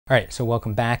All right, so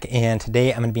welcome back, and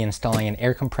today I'm going to be installing an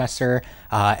air compressor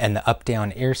and the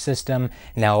Updownair system.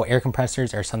 Now, air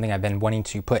compressors are something I've been wanting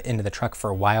to put into the truck for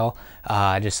a while,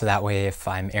 just so that way if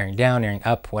I'm airing down, airing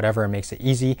up, whatever, it makes it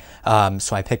easy.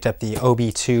 So I picked up the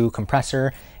OB2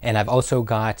 compressor, and I've also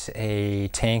got a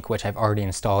tank, which I've already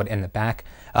installed in the back.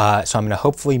 So I'm going to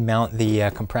hopefully mount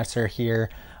the compressor here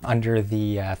under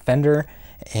the fender,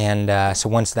 and so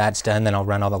once that's done, then I'll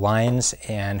run all the lines,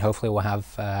 and hopefully we'll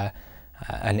have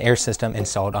an air system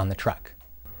installed on the truck.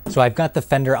 So I've got the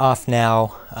fender off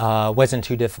now, wasn't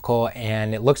too difficult,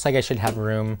 and it looks like I should have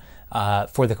room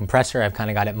for the compressor. I've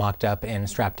kind of got it mocked up and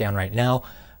strapped down right now.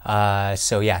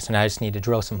 So yeah, so now I just need to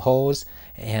drill some holes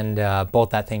and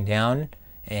bolt that thing down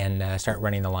and start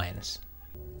running the lines.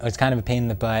 It was kind of a pain in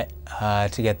the butt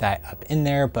to get that up in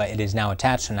there, but it is now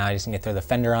attached, so now I just need to throw the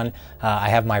fender on. I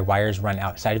have my wires run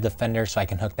outside of the fender so I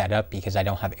can hook that up because I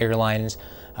don't have air lines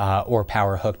or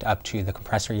power hooked up to the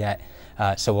compressor yet.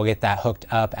 So we'll get that hooked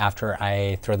up after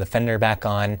I throw the fender back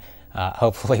on.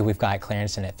 Hopefully we've got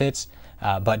clearance and it fits.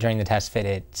 But during the test fit,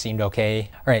 it seemed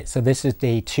okay. All right, so this is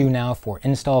day 2 now for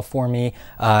install for me.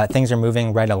 Things are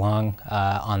moving right along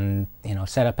on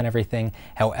setup and everything.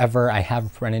 However, I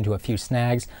have run into a few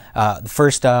snags. The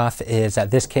first off is that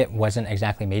this kit wasn't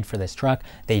exactly made for this truck.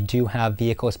 They do have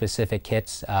vehicle-specific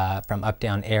kits from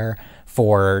Updownair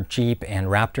for Jeep and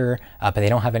Raptor, but they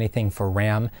don't have anything for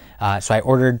Ram. So I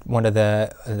ordered one of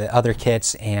the other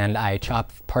kits, and I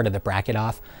chopped part of the bracket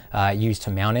off used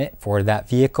to mount it for that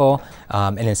vehicle,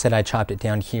 and instead I chopped it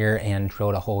down here and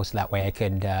drilled a hole so that way I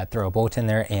could throw a bolt in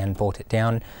there and bolt it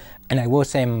down. And I will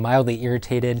say I'm mildly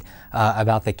irritated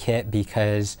about the kit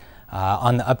because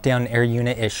on the Updownair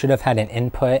unit it should have had an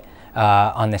input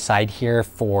on the side here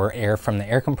for air from the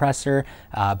air compressor,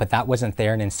 but that wasn't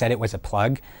there, and instead it was a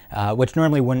plug, which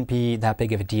normally wouldn't be that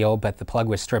big of a deal, but the plug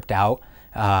was stripped out.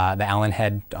 The Allen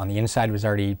head on the inside was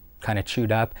already kind of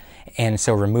chewed up, and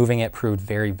so removing it proved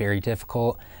very, very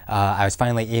difficult. I was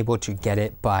finally able to get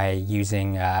it by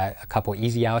using a couple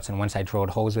easy outs, and once I drilled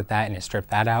holes with that and it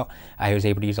stripped that out, I was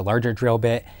able to use a larger drill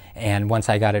bit, and once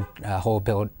I got a hole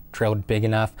drilled big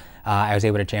enough, I was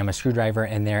able to jam a screwdriver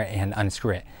in there and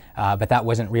unscrew it. But that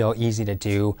wasn't real easy to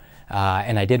do,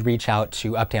 and I did reach out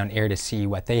to Updownair to see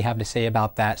what they have to say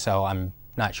about that, so I'm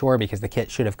not sure because the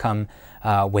kit should have come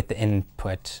with the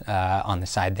input on the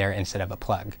side there instead of a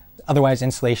plug. Otherwise,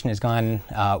 installation has gone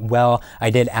well. I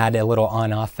did add a little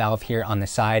on-off valve here on the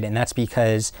side, and that's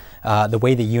because the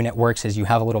way the unit works is you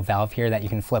have a little valve here that you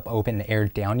can flip open to air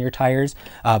down your tires,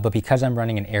 but because I'm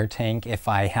running an air tank, if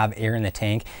I have air in the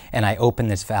tank and I open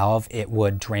this valve, it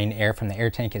would drain air from the air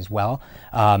tank as well.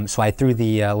 So I threw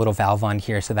the little valve on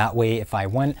here so that way if I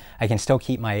want, I can still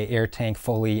keep my air tank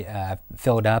fully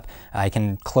filled up. I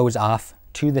can close off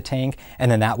to the tank, and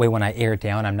then that way when I air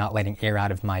down, I'm not letting air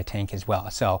out of my tank as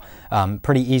well. So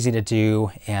pretty easy to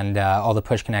do, and all the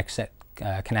push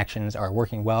connections are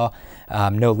working well,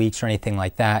 no leaks or anything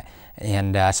like that,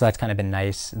 and so that's kind of been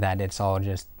nice that it's all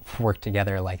just worked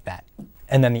together like that.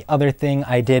 And then the other thing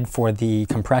I did for the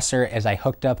compressor is I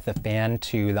hooked up the fan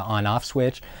to the on-off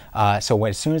switch. So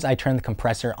as soon as I turn the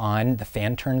compressor on, the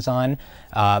fan turns on,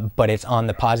 but it's on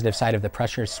the positive side of the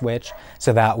pressure switch.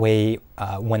 So that way,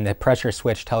 when the pressure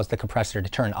switch tells the compressor to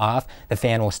turn off, the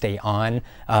fan will stay on.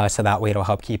 So that way it'll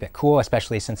help keep it cool,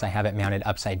 especially since I have it mounted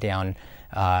upside down,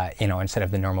 instead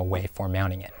of the normal way for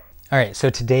mounting it. All right, so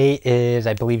today is,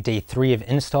 I believe, day 3 of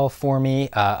install for me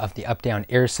of the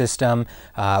Updownair system.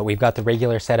 We've got the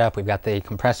regular setup, we've got the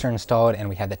compressor installed, and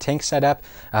we have the tank set up.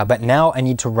 But now I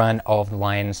need to run all of the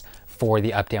lines for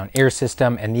the Updownair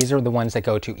system, and these are the ones that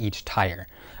go to each tire.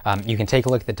 You can take a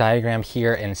look at the diagram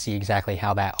here and see exactly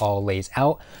how that all lays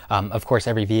out. Of course,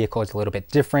 every vehicle is a little bit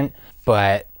different,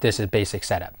 but this is basic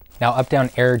setup. Now,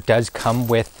 Updownair does come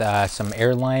with some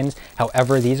air lines.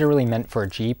 However, these are really meant for a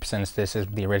Jeep since this is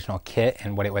the original kit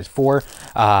and what it was for.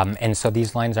 And so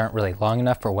these lines aren't really long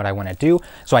enough for what I want to do.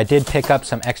 So I did pick up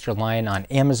some extra line on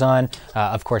Amazon.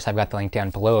 Of course, I've got the link down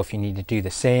below if you need to do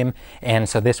the same. And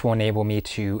so this will enable me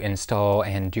to install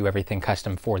and do everything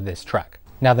custom for this truck.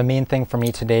 Now, the main thing for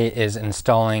me today is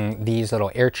installing these little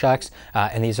air chucks,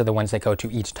 and these are the ones that go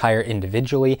to each tire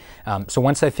individually. So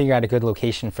once I figure out a good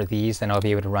location for these, then I'll be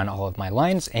able to run all of my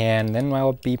lines, and then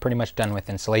I'll be pretty much done with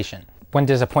installation. One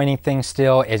disappointing thing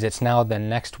still is it's now the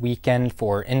next weekend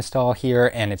for install here,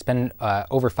 and it's been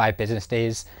over 5 business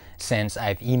days since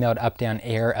I've emailed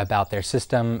Updownair about their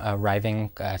system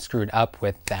arriving screwed up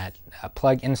with that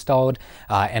plug installed,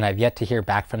 and I've yet to hear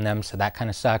back from them, so that kind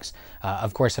of sucks.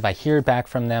 Of course, if I hear back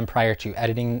from them prior to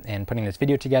editing and putting this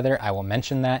video together, I will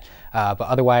mention that, but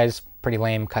otherwise, pretty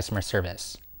lame customer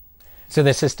service. So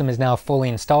the system is now fully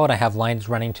installed. I have lines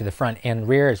running to the front and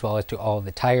rear as well as to all of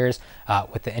the tires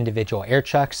with the individual air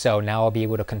chucks. So now I'll be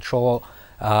able to control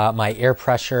my air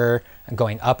pressure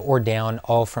going up or down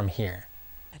all from here.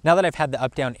 Now that I've had the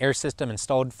Updownair system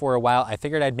installed for a while, I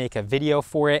figured I'd make a video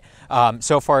for it.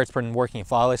 So far it's been working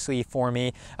flawlessly for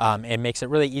me. It makes it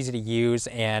really easy to use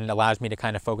and allows me to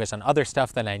kind of focus on other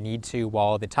stuff that I need to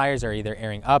while the tires are either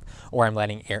airing up or I'm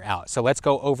letting air out. So let's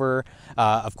go over,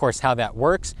 of course, how that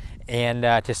works. And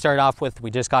to start off with,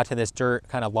 we just got to this dirt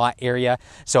kind of lot area.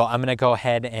 So I'm gonna go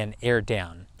ahead and air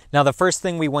down. Now the first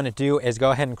thing we want to do is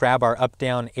go ahead and grab our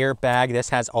Updownair bag. This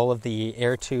has all of the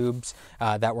air tubes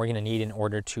that we're going to need in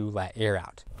order to let air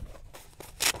out.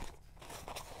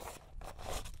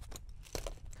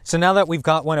 So now that we've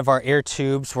got one of our air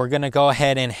tubes, we're going to go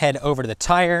ahead and head over to the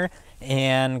tire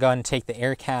and go ahead and take the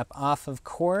air cap off, of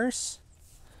course.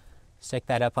 Stick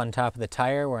that up on top of the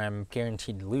tire where I'm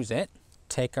guaranteed to lose it.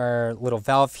 Take our little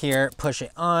valve here, push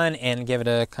it on and give it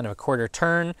a kind of a quarter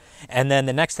turn. And then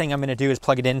the next thing I'm gonna do is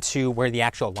plug it into where the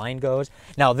actual line goes.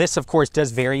 Now this of course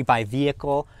does vary by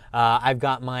vehicle. I've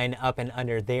got mine up and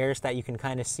under there so that you can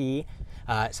kind of see.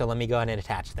 So let me go ahead and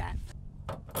attach that.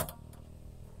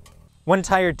 One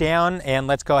tire down, and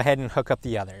let's go ahead and hook up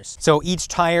the others. So each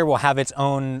tire will have its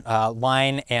own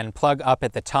line and plug up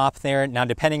at the top there. Now,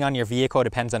 depending on your vehicle, it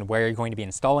depends on where you're going to be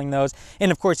installing those.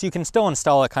 And of course, you can still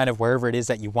install it kind of wherever it is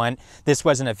that you want. This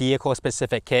wasn't a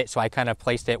vehicle-specific kit, so I kind of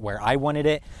placed it where I wanted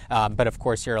it. But of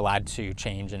course, you're allowed to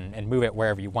change and move it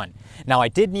wherever you want. Now, I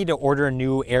did need to order a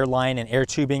new air line and air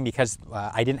tubing because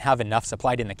I didn't have enough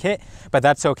supplied in the kit. But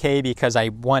that's okay because I,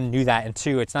 one, knew that, and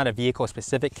two, it's not a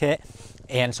vehicle-specific kit.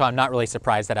 And so I'm not really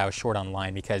surprised that I was short on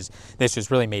line because this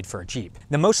was really made for a Jeep.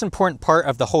 The most important part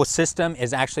of the whole system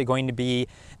is actually going to be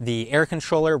the air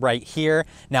controller right here.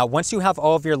 Now, once you have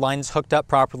all of your lines hooked up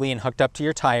properly and hooked up to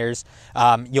your tires,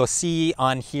 you'll see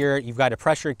on here, you've got a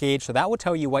pressure gauge. So that will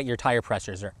tell you what your tire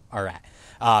pressures are at.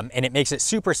 And it makes it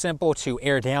super simple to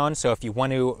air down. So if you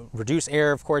want to reduce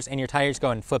air, of course, in your tires,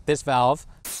 go and flip this valve.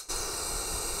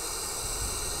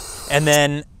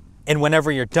 And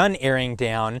whenever you're done airing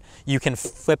down, you can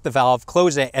flip the valve,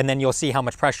 close it, and then you'll see how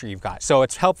much pressure you've got. So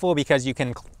it's helpful because you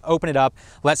can open it up,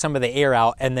 let some of the air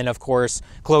out, and then of course,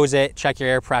 close it, check your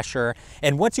air pressure.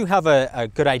 And once you have a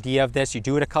good idea of this, you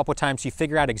do it a couple times, you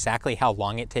figure out exactly how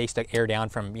long it takes to air down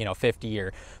from 50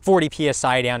 or 40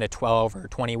 PSI down to 12 or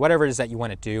 20, whatever it is that you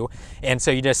want to do. And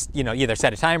so you just either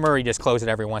set a timer or you just close it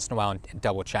every once in a while and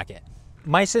double check it.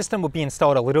 My system will be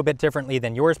installed a little bit differently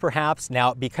than yours perhaps.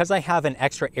 Now, because I have an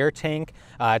extra air tank,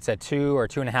 it's a 2 or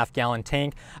 2.5 gallon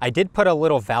tank, I did put a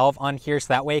little valve on here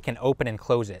so that way it can open and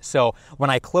close it. So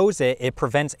when I close it, it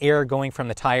prevents air going from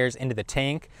the tires into the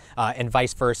tank and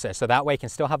vice versa. So that way I can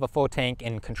still have a full tank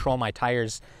and control my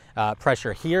tires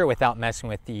pressure here without messing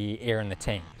with the air in the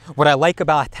tank. What I like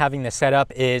about having this set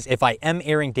up is if I am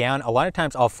airing down, a lot of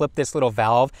times I'll flip this little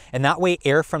valve and that way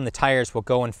air from the tires will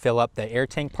go and fill up the air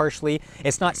tank partially.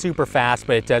 It's not super fast,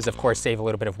 but it does of course save a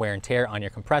little bit of wear and tear on your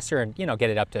compressor and get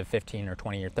it up to 15 or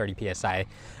 20 or 30 PSI,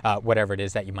 whatever it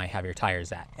is that you might have your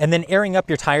tires at. And then airing up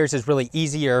your tires is really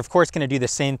easy. You're of course going to do the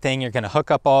same thing. You're going to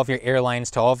hook up all of your air lines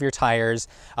to all of your tires,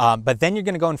 but then you're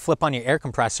going to go and flip on your air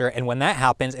compressor, and when that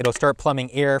happens, it'll start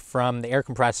plumbing air from the air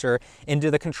compressor into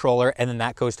the controller, and then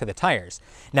that goes to the tires.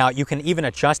 Now you can even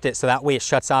adjust it so that way it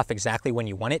shuts off exactly when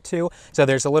you want it to. So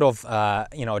there's a little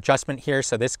adjustment here,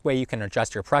 so this way you can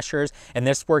adjust your pressures, and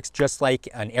this works just like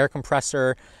an air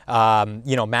compressor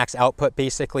max output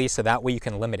basically, so that way you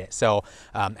can limit it. So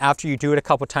after you do it a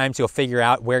couple times, you'll figure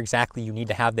out where exactly you need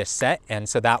to have this set, and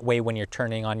so that way when you're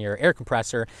turning on your air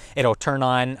compressor, it'll turn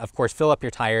on, of course, fill up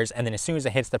your tires, and then as soon as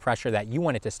it hits the pressure that you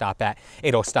want it to stop at,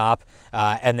 it'll stop,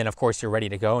 and then of course you're ready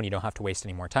to go and you don't have to waste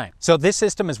any more time. So this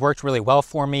system has worked really well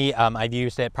for me. I've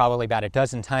used it probably about a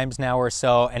dozen times now or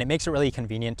so, and it makes it really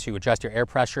convenient to adjust your air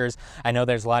pressures. I know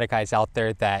there's a lot of guys out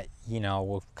there that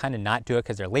will kind of not do it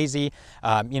because they're lazy.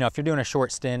 If you're doing a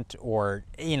short stint or,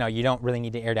 you don't really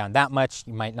need to air down that much,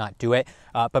 you might not do it.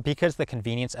 But because of the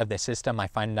convenience of the system, I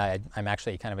find that I'm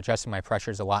actually kind of adjusting my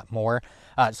pressures a lot more.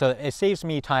 So it saves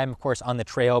me time, of course, on the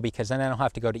trail, because then I don't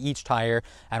have to go to each tire.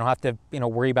 I don't have to,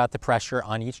 worry about the pressure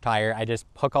on each tire. I just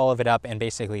hook all of it up and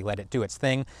basically let it do its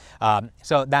thing.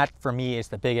 So that for me is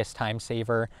the biggest time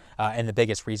saver and the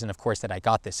biggest reason, of course, that I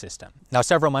got this system. Now,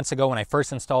 several months ago when I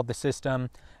first installed the system,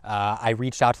 I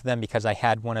reached out to them because I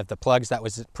had one of the plugs that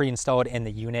was pre-installed in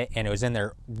the unit and it was in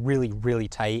there really, really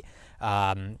tight.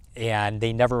 And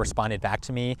they never responded back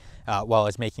to me while I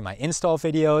was making my install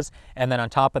videos. And then on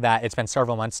top of that, it's been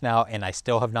several months now and I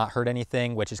still have not heard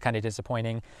anything, which is kind of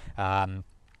disappointing.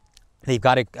 They've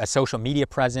got a social media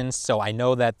presence, so I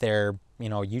know that they're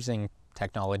using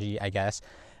technology, I guess.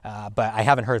 But I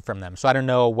haven't heard from them. So I don't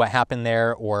know what happened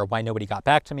there or why nobody got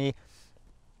back to me.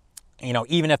 You know,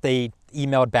 even if they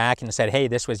emailed back and said, hey,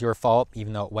 this was your fault,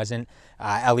 even though it wasn't,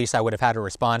 at least I would have had a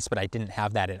response, but I didn't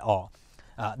have that at all.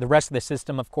 The rest of the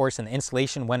system, of course, and the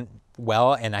installation went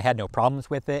well, and I had no problems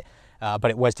with it,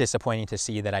 but it was disappointing to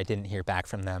see that I didn't hear back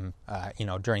from them, you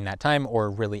know, during that time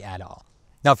or really at all.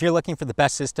 Now, if you're looking for the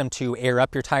best system to air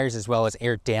up your tires as well as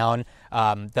air down,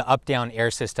 the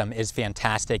Updownair system is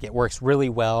fantastic. It works really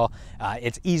well.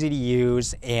 It's easy to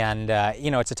use, and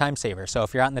you know, it's a time saver. So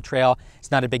if you're out in the trail,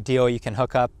 it's not a big deal. You can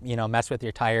hook up, you know, mess with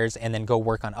your tires and then go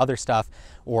work on other stuff,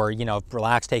 or, you know,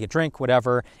 relax, take a drink,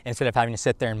 whatever, instead of having to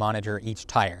sit there and monitor each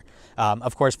tire.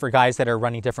 Of course, for guys that are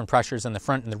running different pressures in the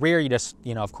front and the rear, you just,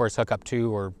 you know, of course, hook up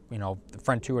two, or, you know, the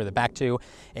front two or the back two.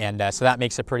 And so that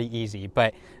makes it pretty easy.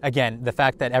 But again, the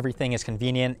fact that everything is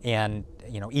convenient and,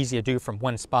 you know, easy to do from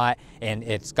one spot, and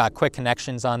it's got quick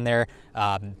connections on there,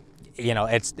 you know,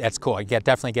 it's cool. It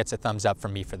definitely gets a thumbs up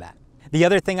from me for that. The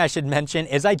other thing I should mention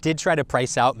is I did try to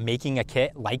price out making a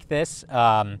kit like this.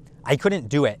 I couldn't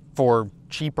do it for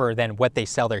cheaper than what they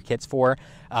sell their kits for,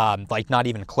 like not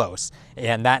even close.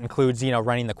 And that includes, you know,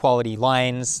 running the quality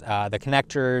lines, the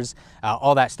connectors,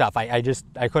 all that stuff. I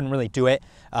couldn't really do it.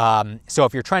 So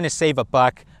if you're trying to save a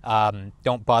buck,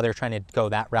 don't bother trying to go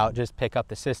that route. Just pick up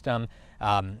the system.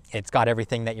 It's got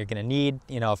everything that you're going to need.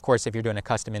 You know, of course, if you're doing a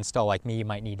custom install like me, you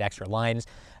might need extra lines,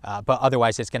 but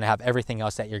otherwise it's going to have everything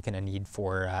else that you're going to need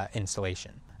for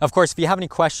installation. Of course, if you have any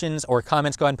questions or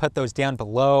comments, go ahead and put those down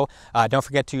below. Don't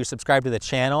forget to subscribe to the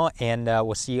channel, and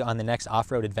we'll see you on the next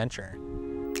off-road adventure.